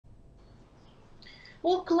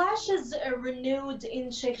Well, clashes renewed in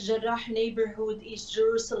Sheikh Jarrah neighborhood, East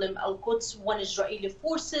Jerusalem, Al-Quds, when Israeli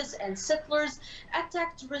forces and settlers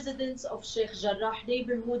attacked residents of Sheikh Jarrah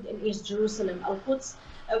neighborhood in East Jerusalem, Al-Quds.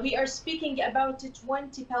 We are speaking about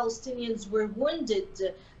 20 Palestinians were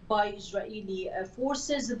wounded by Israeli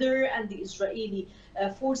forces there, and the Israeli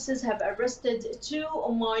forces have arrested two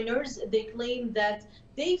minors. They claim that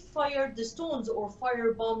they fired the stones or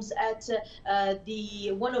fire bombs at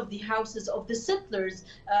the one of the houses of the settlers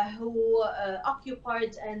who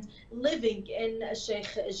occupied and living in Sheikh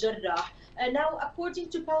Jarrah. Now, according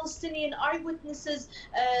to Palestinian eyewitnesses,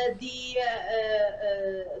 the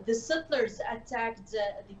settlers attacked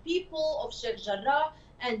the people of Sheikh Jarrah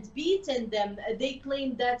and beaten them. They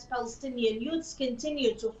claim that Palestinian youths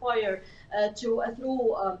continue to fire to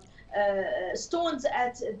throw stones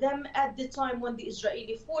at them at the time when the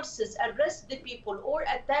Israeli forces arrest the people or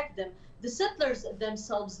attack them. The settlers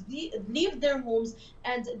themselves leave their homes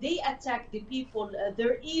and they attack the people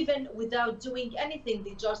there even without doing anything.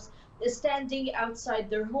 They just standing outside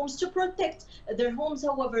their homes to protect their homes.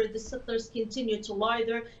 However, the settlers continue to lie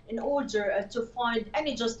there in order to find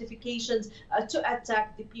any justifications to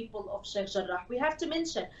attack the people of Sheikh Jarrah. We have to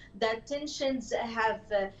mention that tensions have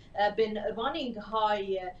been running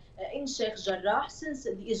high in Sheikh Jarrah since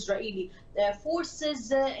the Israeli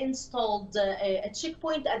forces installed a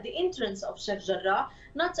checkpoint at the entrance of Sheikh Jarrah,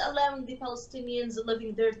 not allowing the Palestinians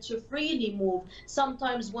living there to freely move.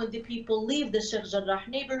 Sometimes when the people leave the Sheikh Jarrah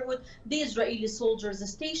neighborhood, the Israeli soldiers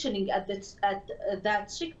stationing at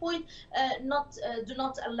that checkpoint do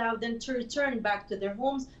not allow them to return back to their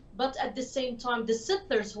homes. But at the same time, the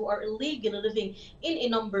settlers who are illegally living in a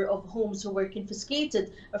number of homes who were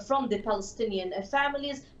confiscated from the Palestinian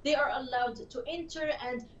families, they are allowed to enter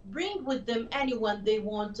and bring with them anyone they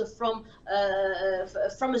want from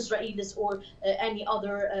Israelis or any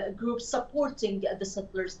other groups supporting the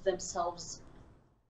settlers themselves.